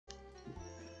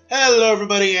Hello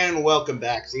everybody and welcome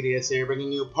back. CDS here bringing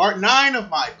you part 9 of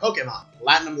my Pokemon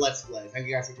Platinum Let's Play. Thank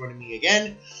you guys for joining me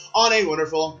again on a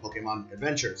wonderful Pokemon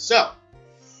adventure. So,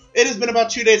 it has been about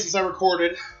 2 days since I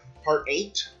recorded part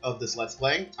 8 of this Let's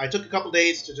Play. I took a couple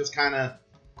days to just kind of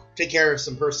take care of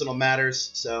some personal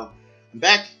matters. So, I'm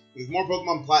back with more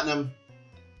Pokemon Platinum.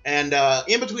 And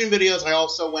in between videos, I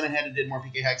also went ahead and did more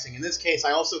PK hexing. In this case,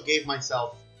 I also gave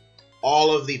myself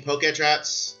all of the Poke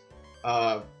Traps.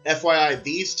 FYI,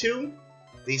 these two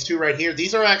right here,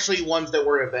 these are actually ones that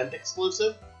were event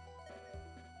exclusive.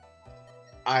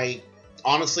 I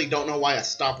honestly don't know why a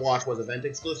stopwatch was event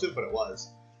exclusive, but it was.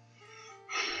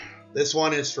 This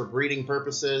one is for breeding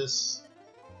purposes.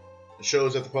 It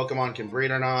shows if the Pokemon can breed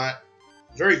or not.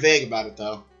 Very vague about it,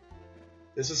 though.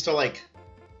 This is to, like,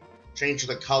 change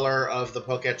the color of the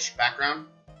Poketch background.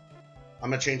 I'm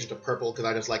going to change it to purple because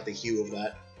I just like the hue of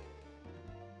that.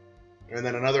 And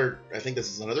then another, I think this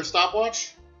is another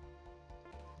stopwatch?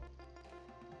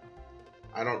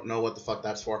 I don't know what the fuck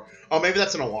that's for. Oh, maybe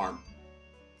that's an alarm.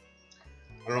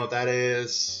 I don't know what that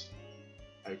is.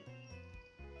 I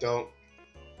don't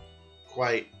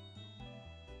quite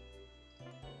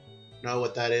know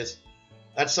what that is.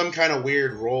 That's some kind of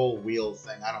weird roll wheel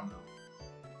thing. I don't know.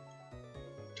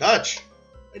 Touch!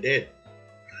 I did.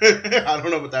 I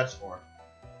don't know what that's for.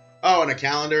 Oh, and a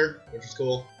calendar, which is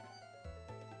cool.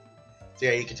 So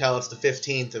yeah, you can tell it's the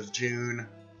 15th of June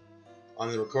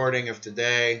on the recording of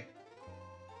today.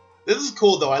 This is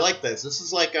cool, though. I like this. This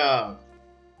is like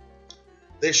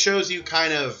this shows you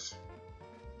kind of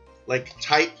like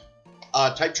type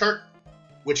chart,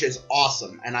 which is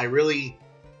awesome. And I really,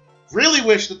 really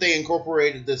wish that they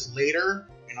incorporated this later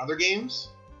in other games.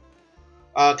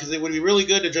 Because it would be really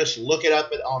good to just look it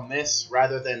up on this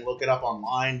rather than look it up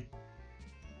online.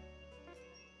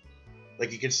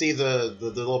 Like, you can see the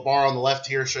little bar on the left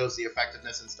here shows the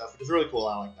effectiveness and stuff, which is really cool.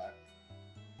 I like that.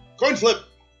 Coin flip!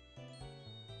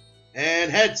 And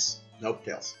heads. Nope,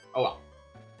 tails. Oh well.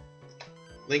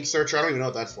 Link searcher, I don't even know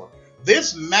what that's for.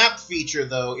 This map feature,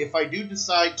 though, if I do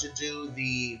decide to do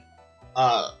the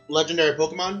legendary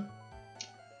Pokemon,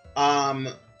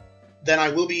 then I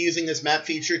will be using this map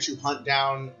feature to hunt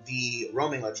down the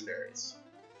roaming legendaries.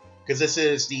 Because this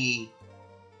is the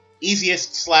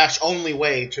easiest / only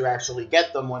way to actually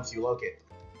get them once you locate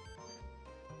them.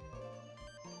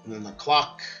 And then the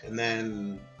clock, and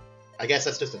then I guess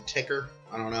that's just a ticker.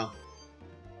 I don't know.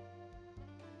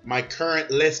 My current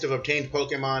list of obtained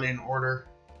Pokemon in order.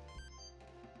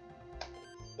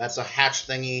 That's a hatch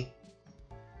thingy.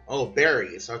 Oh,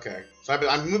 berries. Okay, so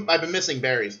I've been missing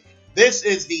berries. This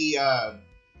is the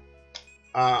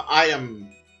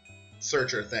item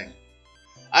searcher thing.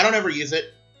 I don't ever use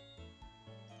it.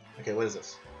 Okay, what is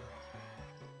this?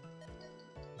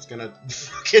 It's gonna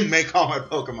fucking make all my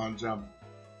Pokemon jump.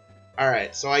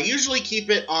 Alright, so I usually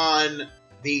keep it on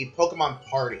the Pokemon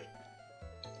Party.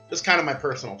 This is kind of my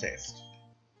personal taste.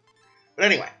 But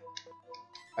anyway,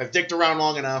 I've dicked around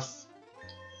long enough.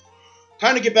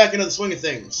 Time to get back into the swing of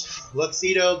things.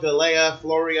 Luxedo, Galea,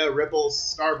 Floria, Ripples,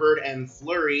 Starbird, and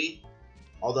Flurry.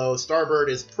 Although Starbird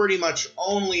is pretty much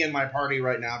only in my party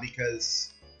right now because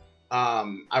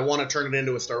I want to turn it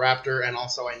into a Staraptor, and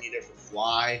also I need it for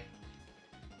Fly.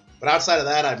 But outside of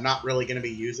that, I'm not really going to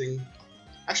be using...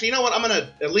 Actually, you know what? I'm going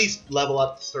to at least level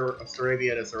up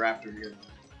Staravia to Staraptor here.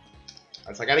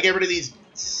 It's like, I gotta get rid of these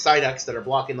Psyducks that are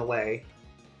blocking the way.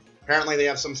 Apparently they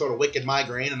have some sort of wicked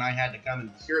migraine, and I had to come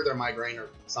and cure their migraine or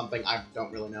something. I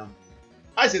don't really know.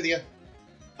 Hi, Cynthia.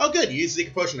 Oh, good. You used the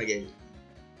potion I gave you.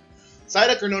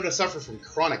 Psyduck are known to suffer from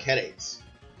chronic headaches.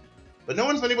 But no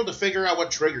one's been able to figure out what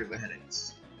triggers the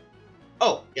headaches.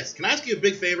 Oh, yes, can I ask you a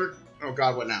big favor? Oh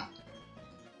god, what now?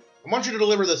 I want you to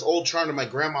deliver this old charm to my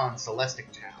grandma in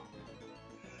Celestic Town.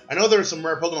 I know there are some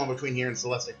rare Pokemon between here and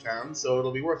Celestic Town, so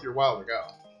it'll be worth your while to go.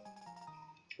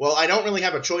 Well, I don't really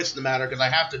have a choice in the matter, because I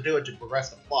have to do it to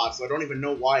progress the plot, so I don't even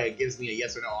know why it gives me a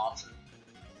yes or no option.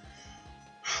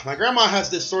 My grandma has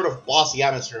this sort of bossy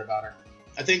atmosphere about her.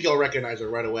 I think you'll recognize her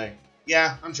right away.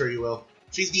 Yeah, I'm sure you will.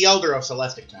 She's the elder of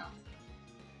Celestic Town.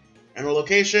 And the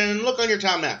location, look on your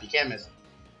town map. You can't miss it.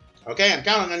 Okay, I'm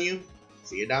counting on you.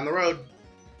 See you down the road.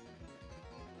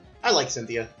 I like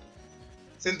Cynthia.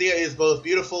 Cynthia is both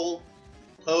beautiful,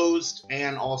 posed,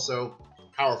 and also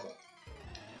powerful.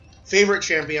 Favorite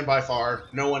champion by far.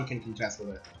 No one can contest with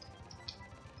it.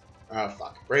 Oh,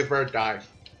 fuck. Brave Bird died.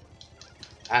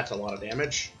 That's a lot of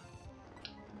damage.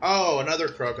 Oh, another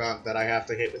Croagunk that I have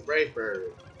to hit with Brave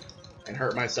Bird. And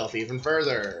hurt myself even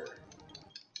further.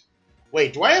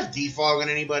 Wait, do I have defog on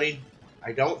anybody?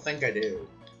 I don't think I do.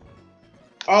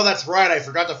 Oh, that's right. I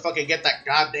forgot to fucking get that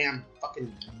goddamn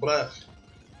fucking blah.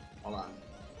 Hold on.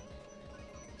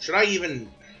 Should I even...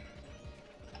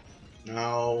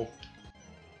 No.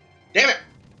 Damn it!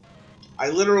 I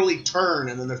literally turn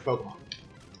and then there's Pokemon.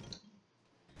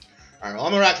 Alright, well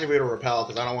I'm gonna activate a Repel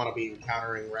because I don't want to be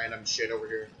encountering random shit over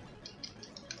here.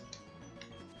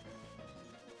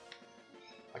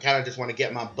 I kind of just want to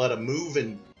get my butt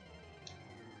a-moving.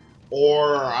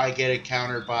 Or I get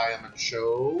encountered by a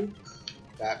Machoke.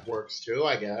 That works too,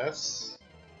 I guess.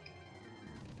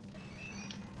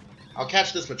 I'll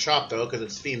catch this Machop though, because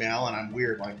it's female and I'm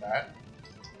weird like that.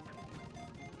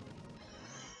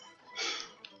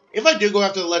 If I do go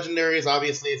after the legendaries,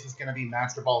 obviously it's just going to be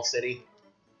Master Ball City.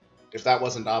 If that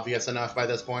wasn't obvious enough by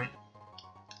this point.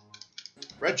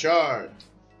 Red Shard.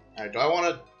 Alright, do I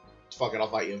want to... Fuck it, I'll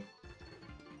fight you.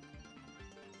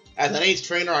 As an ace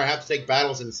trainer, I have to take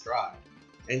battles in stride.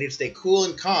 I need to stay cool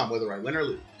and calm whether I win or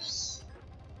lose.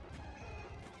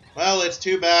 Well, it's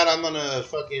too bad I'm gonna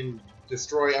fucking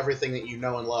destroy everything that you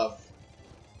know and love.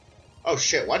 Oh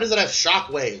shit, why does it have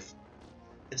Shockwave?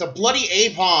 It's a bloody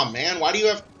Apom, man. Why do you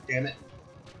have... Damn it.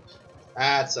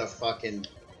 That's a fucking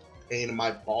pain in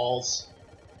my balls.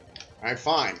 Alright,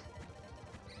 fine.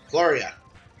 Floria.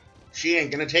 She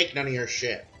ain't gonna take none of your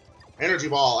shit. Energy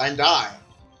Ball and die.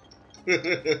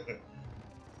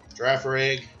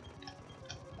 Girafarig.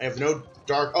 I have no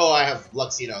dark... Oh, I have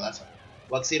Luxedo, that's right.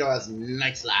 Luxedo has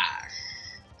Night Slash.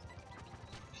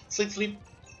 Sleep, sleep.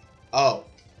 Oh.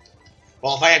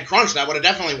 Well, if I had Crunch, that would have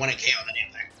definitely won it KO the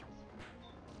damn thing.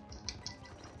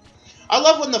 I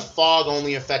love when the fog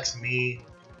only affects me.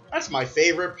 That's my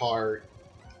favorite part.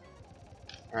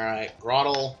 Alright,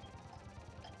 Grottle.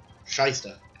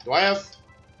 Shysta. Do I have...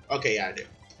 Okay, yeah, I do.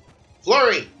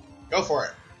 Flurry! Go for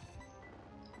it.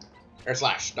 Air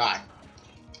Slash. Die.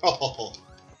 Oh.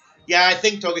 Yeah, I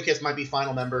think Togekiss might be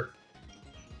final member.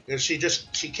 Because she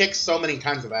kicks so many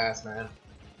kinds of ass, man.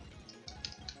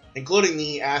 Including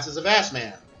the asses of Ass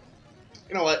Man.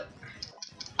 You know what?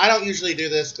 I don't usually do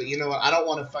this, but you know what? I don't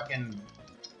want to fucking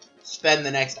spend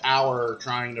the next hour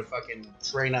trying to fucking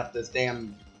train up this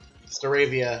damn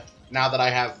Staravia now that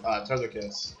I have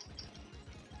Togekiss.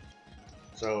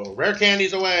 So, rare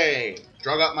candies away!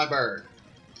 Drug up my bird.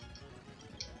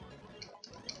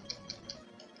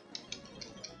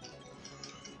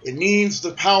 It needs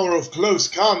the power of close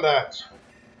combat.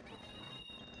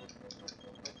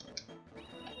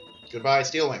 Goodbye,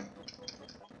 Steelwing.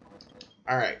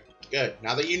 Alright, good.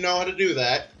 Now that you know how to do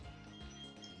that,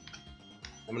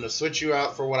 I'm going to switch you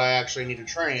out for what I actually need to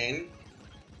train,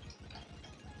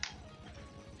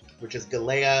 which is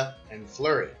Galea and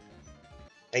Flurry.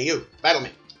 Hey, you, battle me.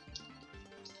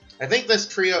 I think this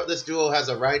duo has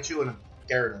a Raichu and a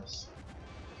Gyarados.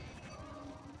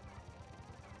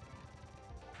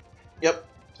 Yep,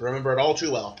 remember it all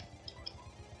too well.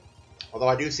 Although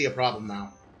I do see a problem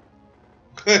now.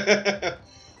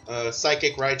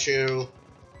 Psychic Raichu,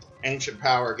 Ancient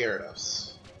Power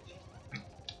Gyarados.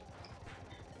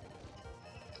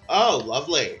 Oh,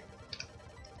 lovely.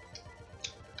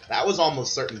 That was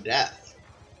almost certain death.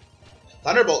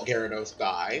 Thunderbolt Gyarados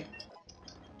die.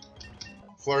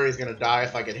 Flurry's gonna die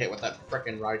if I get hit with that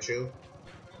frickin' Raichu.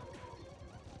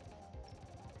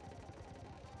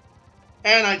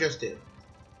 And I just did.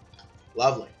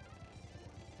 Lovely.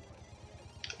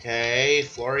 Okay,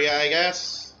 Floria, I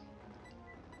guess.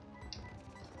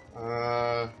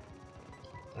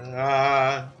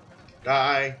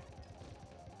 Die.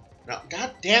 No,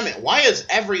 god damn it. Why is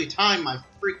every time my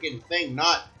freaking thing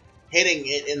not hitting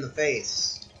it in the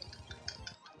face?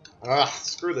 Ugh,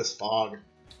 screw this fog.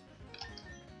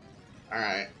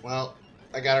 Alright, well,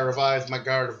 I gotta revive my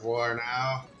Gardevoir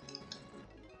now.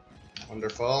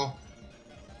 Wonderful.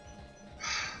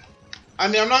 I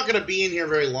mean, I'm not gonna be in here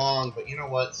very long, but you know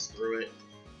what? Screw it.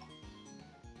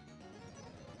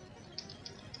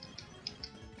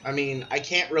 I mean, I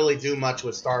can't really do much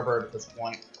with Starbird at this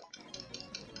point.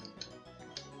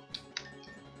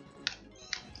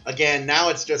 Again, now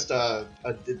it's just an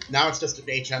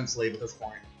HM sleeve at this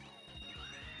point.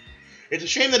 It's a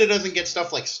shame that it doesn't get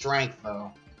stuff like Strength,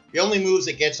 though. The only moves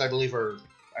it gets, I believe, are...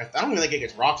 I don't even think it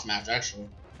gets Rock Smash, actually.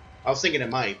 I was thinking it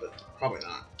might, but probably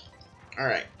not.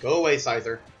 Alright, go away,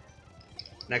 Scyther.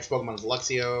 Next Pokemon is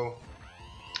Luxio.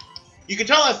 You can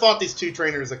tell I've fought these two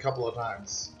trainers a couple of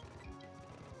times.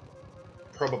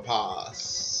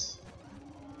 Probopass.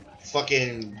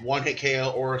 Fucking one-hit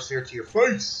KO Auraseer to your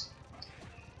face!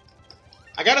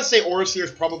 I gotta say Auraseer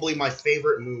is probably my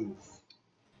favorite move.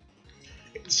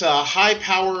 It's a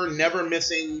high-power,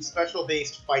 never-missing,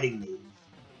 special-based fighting move.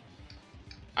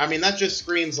 I mean, that just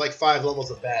screams like 5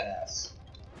 levels of badass.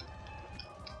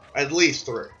 At least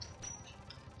 3.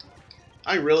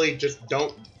 I really just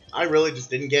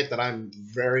didn't get that I'm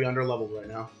very underleveled right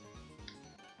now.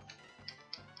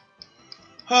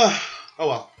 Oh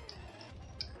well.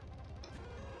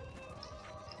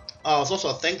 Oh, I was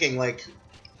also thinking, like,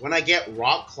 when I get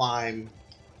Rock Climb,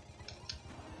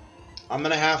 I'm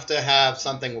gonna have to have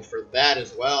something for that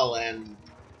as well, and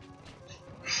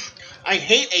I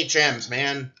hate HMs,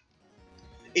 man.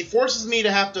 It forces me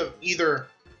to have to either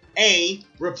A,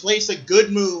 replace a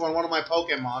good move on one of my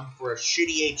Pokemon for a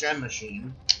shitty HM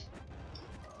machine.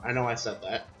 I know I said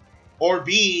that. Or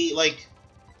B, like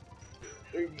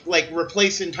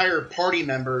replace entire party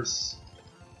members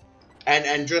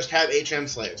and just have HM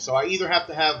slaves. So I either have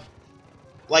to have,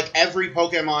 like, every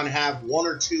Pokemon have 1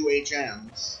 or 2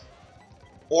 HMs,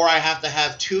 or I have to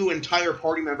have 2 entire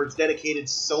party members dedicated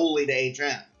solely to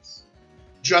HMs,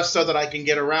 just so that I can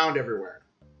get around everywhere.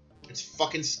 It's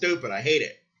fucking stupid. I hate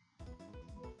it.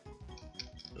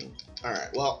 Alright,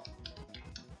 well,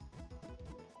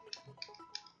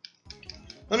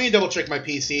 let me double check my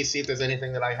PC, see if there's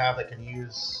anything that I have that can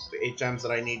use the HMs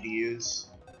that I need to use.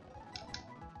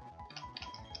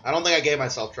 I don't think I gave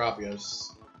myself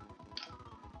Tropios.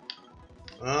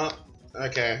 Oh,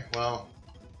 okay, well.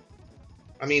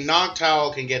 I mean,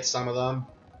 Noctowl can get some of them.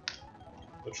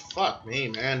 But fuck me,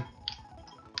 man.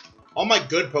 All my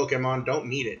good Pokemon don't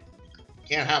need it.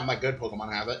 Can't have my good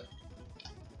Pokemon have it.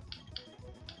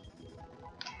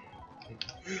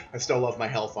 I still love my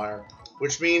Hellfire.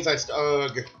 Which means I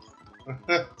ugh.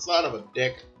 Son of a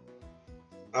dick.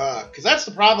 Because that's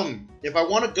the problem. If I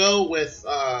want to go with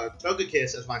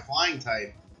Togekiss as my flying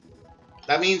type,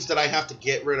 that means that I have to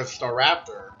get rid of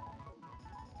Staraptor.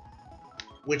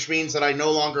 Which means that I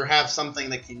no longer have something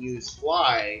that can use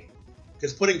Fly.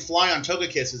 Because putting Fly on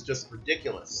Togekiss is just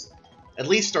ridiculous. At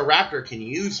least Staraptor can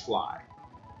use Fly.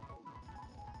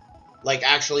 Like,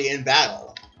 actually in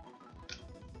battle.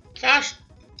 Gosh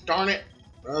darn it.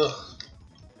 Ugh.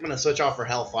 I'm gonna switch off for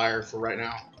Hellfire for right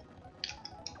now.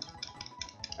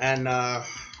 And, because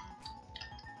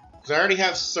I already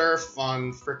have Surf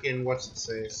on frickin'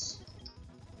 what's-its-face.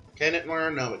 Can it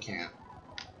learn? No, it can't.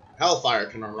 Hellfire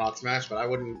can learn Rock Smash, but I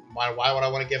wouldn't... Why would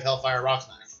I want to give Hellfire Rock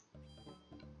Smash?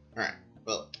 Alright,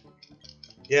 well.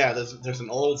 Yeah, there's an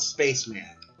old spaceman.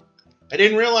 I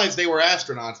didn't realize they were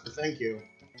astronauts, but thank you.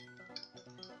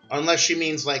 Unless she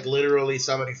means, like, literally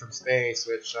somebody from space,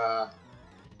 which,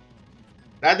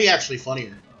 that'd be actually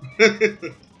funnier.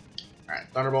 Alright,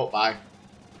 Thunderbolt, bye.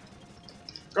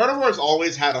 Gardevoir's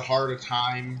always had a harder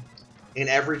time in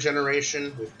every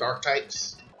generation with Dark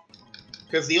types.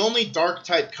 Because the only Dark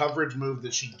type coverage move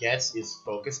that she gets is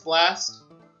Focus Blast.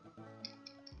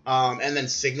 And then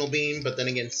Signal Beam, but then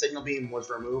again, Signal Beam was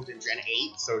removed in Gen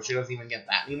 8, so she doesn't even get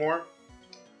that anymore.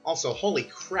 Also, holy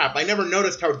crap, I never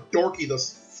noticed how dorky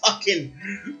those fucking...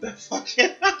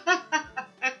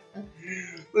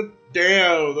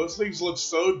 Damn, those things look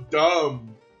so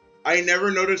dumb. I never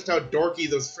noticed how dorky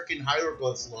those freaking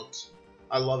hieroglyphs looked.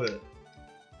 I love it.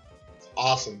 It's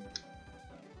awesome.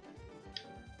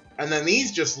 And then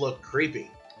these just look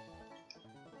creepy.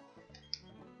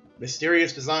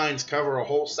 Mysterious designs cover a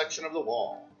whole section of the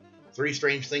wall. 3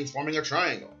 strange things forming a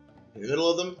triangle. In the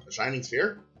middle of them, a shining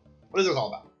sphere? What is this all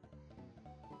about?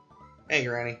 Hey,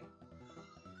 Granny.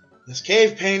 This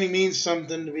cave painting means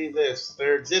something to be this.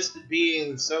 There existed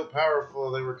beings so powerful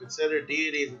they were considered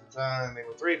deities at the time. They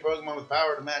were 3 Pokemon with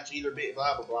power to match either being,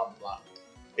 blah, blah, blah, blah.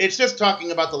 It's just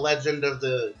talking about the legend of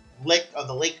the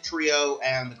Lake Trio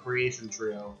and the Creation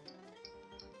Trio.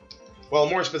 Well,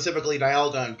 more specifically,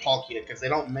 Dialga and Palkia, because they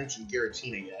don't mention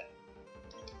Giratina yet.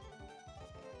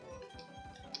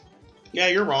 Yeah,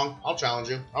 you're wrong. I'll challenge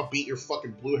you. I'll beat your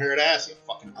fucking blue-haired ass, you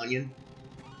fucking onion.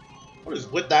 What is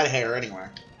with that hair, anyway?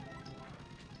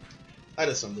 That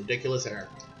is some ridiculous hair.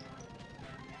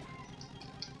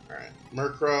 Alright.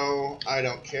 Murkrow, I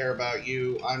don't care about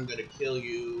you. I'm gonna kill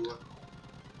you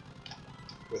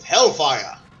with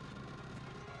Hellfire.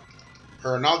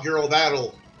 Her inaugural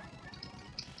battle.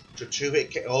 To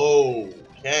 2-hit K.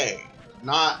 Okay.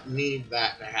 Not need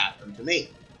that to happen to me.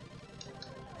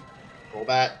 Roll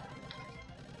that.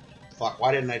 Fuck,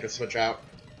 why didn't I just switch out?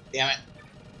 Damn it.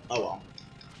 Oh well.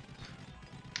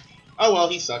 Oh well,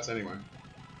 he sucks anyway.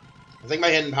 I think my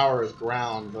hidden power is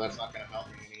ground, but that's not going to help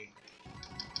me any.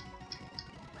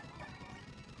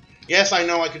 Yes, I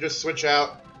know I could just switch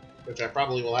out, which I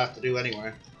probably will have to do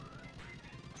anyway.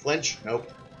 Flinch?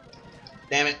 Nope.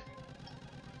 Damn it.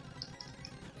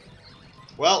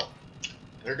 Well,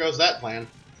 there goes that plan.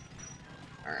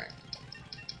 Alright.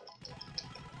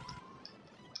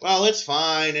 Well, it's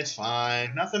fine, it's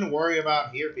fine. Nothing to worry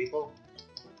about here, people.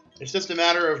 It's just a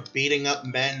matter of beating up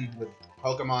men with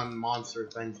Pokemon monster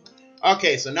things.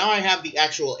 Okay, so now I have the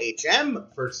actual HM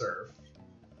for Surf.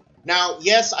 Now,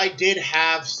 yes, I did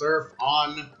have Surf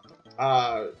on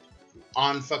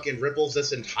on fucking Ripples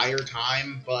this entire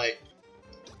time, but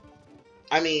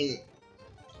I mean,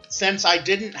 since I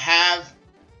didn't have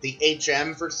the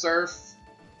HM for Surf,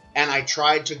 and I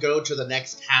tried to go to the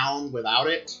next town without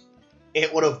it,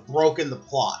 it would have broken the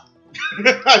plot.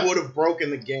 I would have broken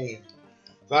the game.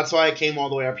 So that's why I came all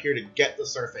the way up here to get the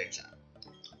Surf HM.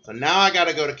 So now I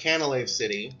gotta go to Canalave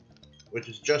City, which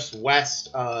is just west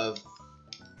of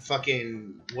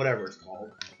fucking whatever it's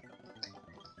called.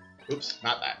 Oops,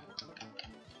 not that.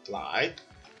 Lie.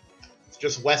 It's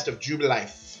just west of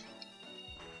Jubilife.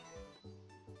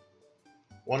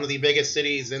 One of the biggest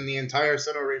cities in the entire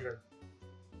Sinnoh region.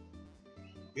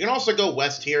 You can also go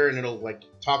west here and it'll, like,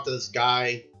 talk to this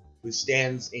guy who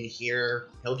stands in here.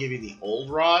 He'll give you the old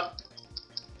rod.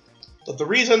 But the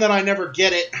reason that I never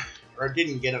get it, or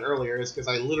didn't get it earlier, is because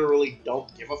I literally don't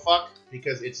give a fuck,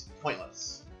 because it's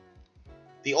pointless.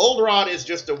 The old rod is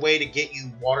just a way to get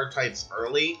you water types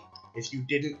early if you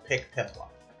didn't pick Piplup.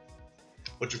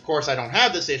 Which, of course, I don't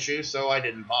have this issue, so I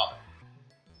didn't bother.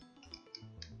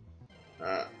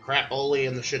 Crap-oli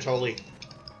and the shit-holy.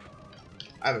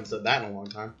 I haven't said that in a long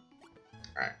time.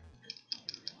 Alright.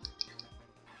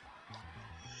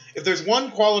 If there's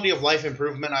one quality of life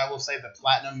improvement, I will say that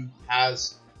Platinum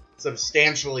has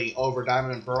substantially over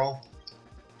Diamond and Pearl,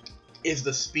 is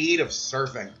the speed of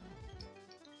surfing.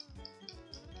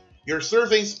 Your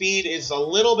surfing speed is a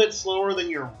little bit slower than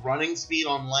your running speed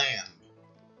on land,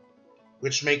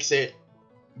 which makes it...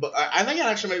 But I think it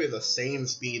actually may be the same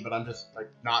speed, but I'm just like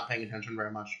not paying attention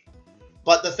very much.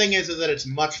 But the thing is that it's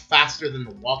much faster than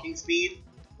the walking speed,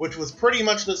 which was pretty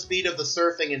much the speed of the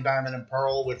surfing in Diamond and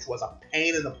Pearl, which was a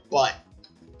pain in the butt.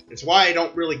 It's why I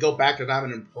don't really go back to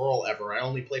Diamond and Pearl ever. I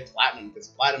only play Platinum, because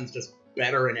Platinum's just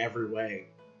better in every way.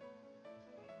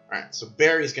 Alright, so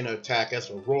Barry's going to attack us,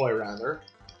 or Roy, rather.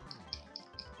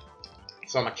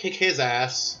 So I'm going to kick his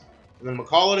ass, and then we'll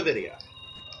call it a video.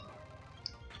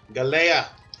 Galea,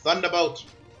 Thunderbolt.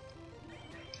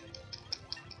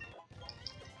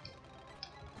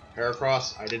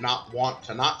 Heracross, I did not want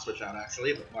to not switch out,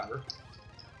 actually, but whatever.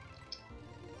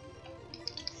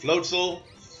 Floatzel,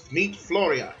 meet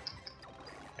Floria.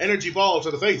 Energy Ball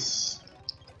to the face.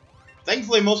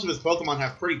 Thankfully, most of his Pokemon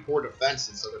have pretty poor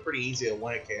defenses, so they're pretty easy to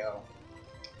win a KO.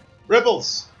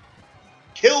 Ripples,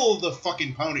 kill the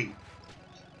fucking pony.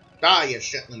 Die, you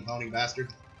Shetland pony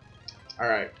bastard.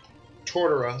 Alright.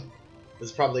 Tortora. This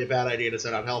is probably a bad idea to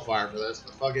send out Hellfire for this,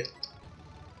 but fuck it.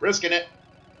 Risking it.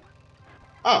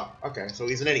 Oh, okay, so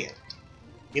he's an idiot.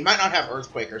 He might not have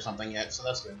Earthquake or something yet, so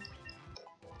that's good.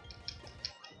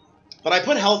 But I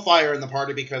put Hellfire in the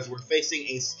party because we're facing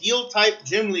a Steel-type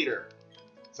gym leader.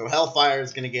 So Hellfire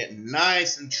is going to get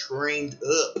nice and trained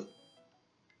up.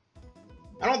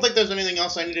 I don't think there's anything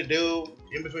else I need to do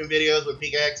in between videos with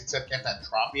Pikachu except get that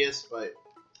Tropius, but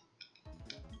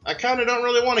I kind of don't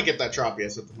really want to get that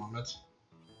Tropius at the moment.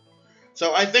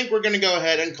 So I think we're going to go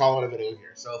ahead and call it a video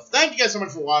here. So thank you guys so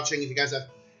much for watching. If you guys have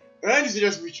any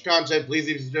suggestions for future content, please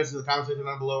leave suggestions in the comment section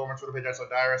down below or my Twitter page,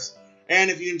 @Dyrus.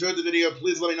 And if you enjoyed the video,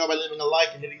 please let me know by leaving a like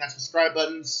and hitting that subscribe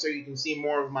button so you can see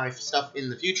more of my stuff in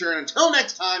the future. And until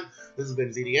next time, this has been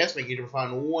ZDS, making you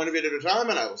find one video at a time,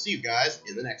 and I will see you guys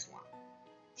in the next one.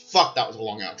 Fuck, that was a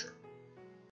long outro.